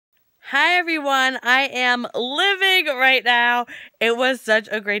Hi everyone, I am living right now. It was such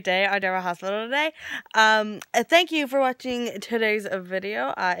a great day at General Hospital today. Thank you for watching today's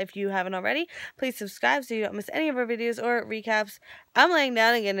video. If you haven't already, please subscribe so you don't miss any of our videos or recaps. I'm laying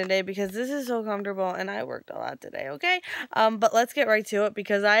down again today because this is so comfortable and I worked a lot today, okay? But let's get right to it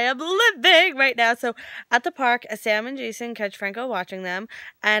because I am living right now. So at the park, Sam and Jason catch Franco watching them,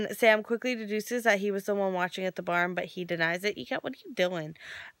 and Sam quickly deduces that he was the one watching at the barn, but he denies it. What are you doing?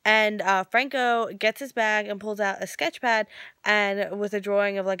 And Franco gets his bag and pulls out a sketch pad and with a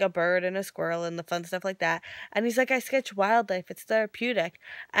drawing of like a bird and a squirrel and the fun stuff like that. And he's like, I sketch wildlife. It's therapeutic.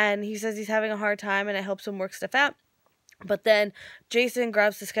 And he says he's having a hard time and it helps him work stuff out. But then Jason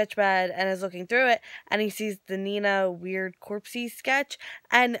grabs the sketch pad and is looking through it, and he sees the Nina weird corpsey sketch.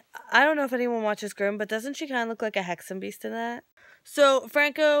 And I don't know if anyone watches Grimm, but doesn't she kind of look like a Hexen beast in that? So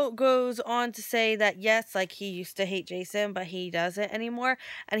Franco goes on to say that yes, like he used to hate Jason, but he doesn't anymore,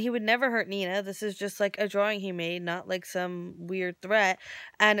 and he would never hurt Nina. This is just like a drawing he made, not like some weird threat.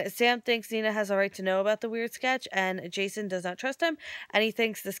 And Sam thinks Nina has a right to know about the weird sketch, and Jason does not trust him, and he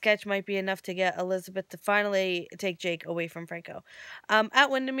thinks the sketch might be enough to get Elizabeth to finally take Jake away from Franco.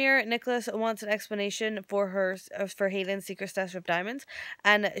 At Windermere, Nicholas wants an explanation for Hayden's secret stash of diamonds,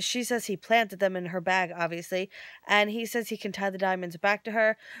 and she says he planted them in her bag, obviously, and he says he can tie the diamonds back to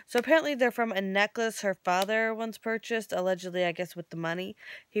her. So apparently they're from a necklace her father once purchased, allegedly, I guess, with the money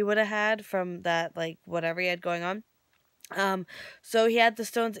he would have had from that, like, whatever he had going on. So he had the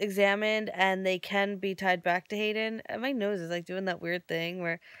stones examined, and they can be tied back to Hayden. And my nose is, like, doing that weird thing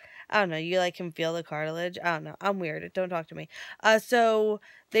where, I don't know, you, like, can feel the cartilage. I don't know. I'm weird. Don't talk to me. So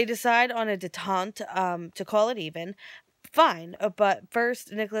they decide on a detente, to call it even. Fine, but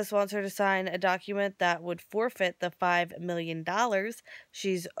first Nicholas wants her to sign a document that would forfeit the $5 million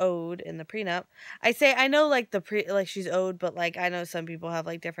she's owed in the prenup. I know like she's owed, but like I know some people have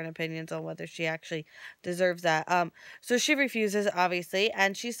like different opinions on whether she actually deserves that. So she refuses, obviously,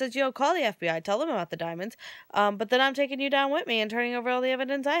 and she says, "Yo, call the FBI, tell them about the diamonds. But then I'm taking you down with me and turning over all the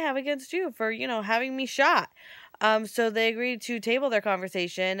evidence I have against you for, having me shot." So they agreed to table their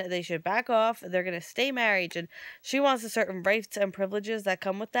conversation. They should back off. They're going to stay married. And she wants a certain rights and privileges that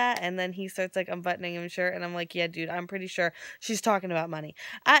come with that. And then he starts like unbuttoning his shirt. And I'm like, yeah, dude, I'm pretty sure she's talking about money.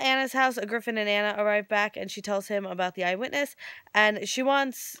 At Anna's house, Griffin and Anna arrive back and she tells him about the eyewitness. And she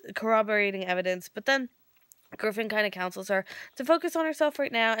wants corroborating evidence. But then Griffin kind of counsels her to focus on herself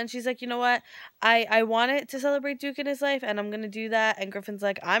right now, and she's like, you know what, I wanted to celebrate Duke in his life, and I'm gonna do that. And Griffin's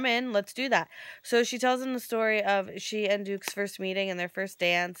like, I'm in, let's do that. So she tells him the story of she and Duke's first meeting and their first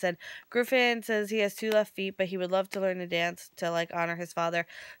dance, and Griffin says he has 2 left feet, but he would love to learn to dance to like honor his father.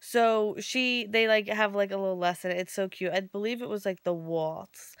 So they like have like a little lesson. It's so cute. I believe it was like the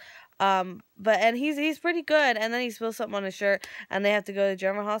waltz. And he's pretty good, and then he spills something on his shirt, and they have to go to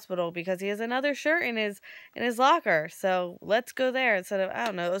General Hospital because he has another shirt in his locker. So let's go there instead of, I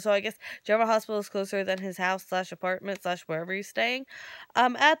don't know. So I guess General Hospital is closer than his house / apartment / wherever he's staying.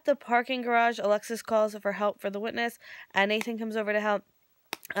 At the parking garage, Alexis calls for help for the witness, and Nathan comes over to help.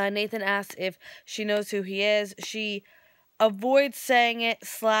 Nathan asks if she knows who he is. She avoids saying it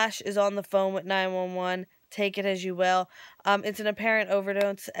 / is on the phone with 911. Take it as you will. It's an apparent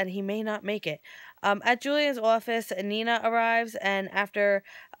overdose, and he may not make it. At Julian's office, Nina arrives, and after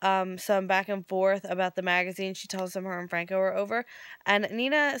some back and forth about the magazine, she tells him her and Franco are over. And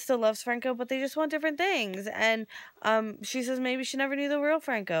Nina still loves Franco, but they just want different things. And she says maybe she never knew the real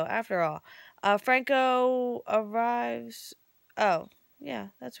Franco, after all. Franco arrives. Oh, yeah,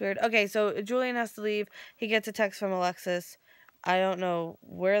 that's weird. Okay, so Julian has to leave. He gets a text from Alexis. I don't know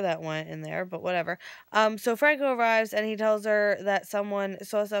where that went in there, but whatever. So Franco arrives, and he tells her that someone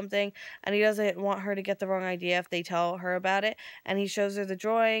saw something, and he doesn't want her to get the wrong idea if they tell her about it. And he shows her the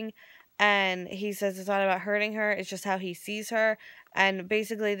drawing, and he says it's not about hurting her, it's just how he sees her. And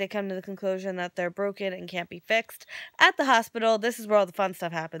basically they come to the conclusion that they're broken and can't be fixed. At the hospital, this is where all the fun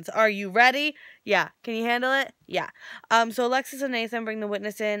stuff happens. Are you ready? Yeah. Can you handle it? Yeah. So Alexis and Nathan bring the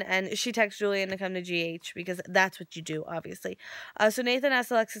witness in, and she texts Julian to come to GH because that's what you do, obviously. So Nathan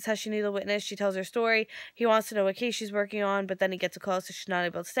asks Alexis how she knew the witness. She tells her story. He wants to know what case she's working on, but then he gets a call, so she's not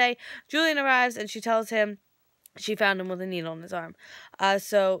able to stay. Julian arrives, and she tells him she found him with a needle in his arm.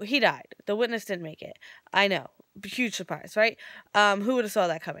 So he died. The witness didn't make it. I know. Huge surprise, right? Who would have saw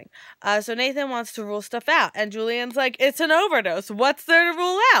that coming? So Nathan wants to rule stuff out, and Julian's like, it's an overdose. What's there to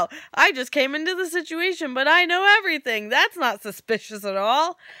rule out? I just came into the situation, but I know everything. That's not suspicious at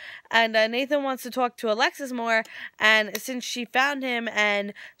all. And Nathan wants to talk to Alexis more, and since she found him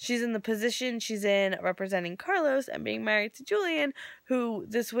and she's in the position she's in representing Carlos and being married to Julian, who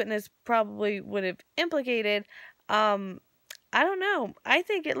this witness probably would have implicated, I don't know. I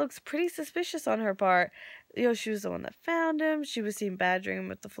think it looks pretty suspicious on her part. You know, she was the one that found him. She was seen badgering him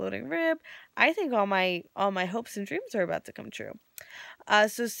with the floating rib. I think all my hopes and dreams are about to come true.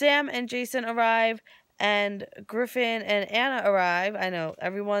 So Sam and Jason arrive, and Griffin and Anna arrive. I know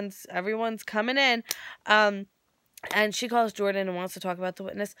everyone's coming in. And she calls Jordan and wants to talk about the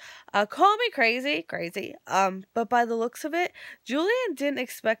witness. Call me crazy, but by the looks of it, Julian didn't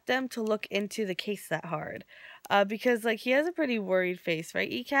expect them to look into the case that hard. Because, like, he has a pretty worried face,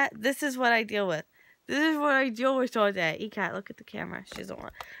 right, ECAT? This is what I deal with. This is what I deal with all day. ECAT, look at the camera. She doesn't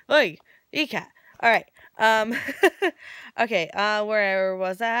want... Hey, ECAT. All right. Okay, where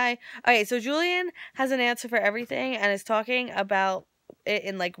was I? Okay, so Julian has an answer for everything and is talking about it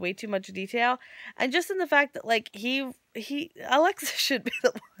in, like, way too much detail, and just in the fact that, like, Alexis should be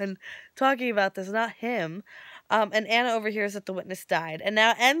the one talking about this, not him. And Anna overhears that the witness died, and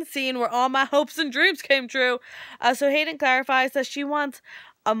now end scene where all my hopes and dreams came true. So Hayden clarifies that she wants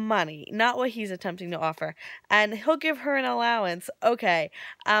money, not what he's attempting to offer, and he'll give her an allowance. Okay.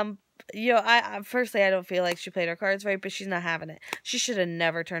 You know, I firstly, I don't feel like she played her cards right, but she's not having it. She should have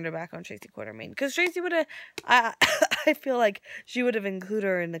never turned her back on Tracy Quartermain, because Tracy would have, I feel like she would have included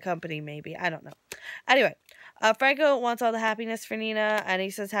her in the company, maybe. I don't know. Anyway, Franco wants all the happiness for Nina, and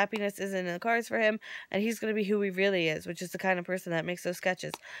he says happiness isn't in the cards for him, and he's going to be who he really is, which is the kind of person that makes those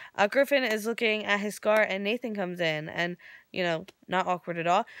sketches. Griffin is looking at his scar, and Nathan comes in, and, you know, not awkward at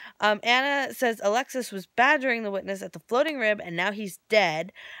all. Anna says Alexis was badgering the witness at the floating rib, and now he's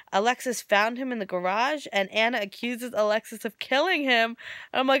dead. Alexis found him in the garage, and Anna accuses Alexis of killing him.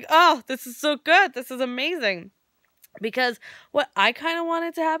 And I'm like, oh, this is so good. This is amazing. Because what I kind of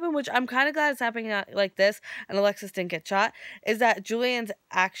wanted to happen, which I'm kind of glad it's happening like this, and Alexis didn't get shot, is that Julian's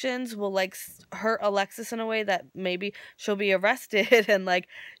actions will, like, hurt Alexis in a way that maybe she'll be arrested and, like,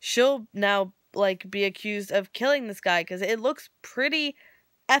 she'll now, like, be accused of killing this guy, because it looks pretty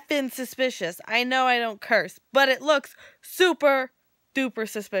effing suspicious. I know I don't curse, but it looks super duper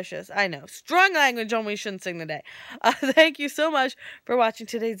suspicious. I know. Strong language on We Shouldn't Sing Today. Thank you so much for watching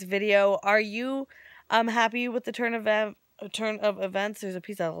today's video. Are you happy with the turn of events? There's a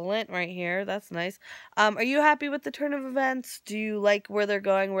piece of lint right here. That's nice. Are you happy with the turn of events? Do you like where they're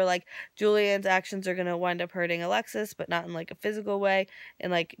going? Where, like, Julian's actions are gonna wind up hurting Alexis, but not in, like, a physical way.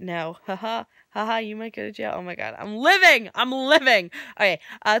 And, like, no, haha, you might go to jail. Oh my god, I'm living. Okay.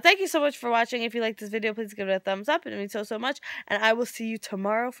 Thank you so much for watching. If you like this video, please give it a thumbs up. It means so much. And I will see you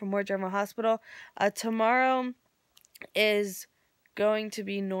tomorrow for more General Hospital. Tomorrow is going to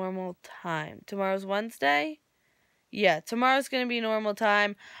be normal time. Tomorrow's Wednesday. Yeah, tomorrow's going to be normal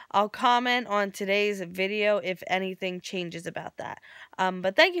time. I'll comment on today's video if anything changes about that.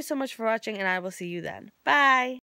 But thank you so much for watching, and I will see you then. Bye!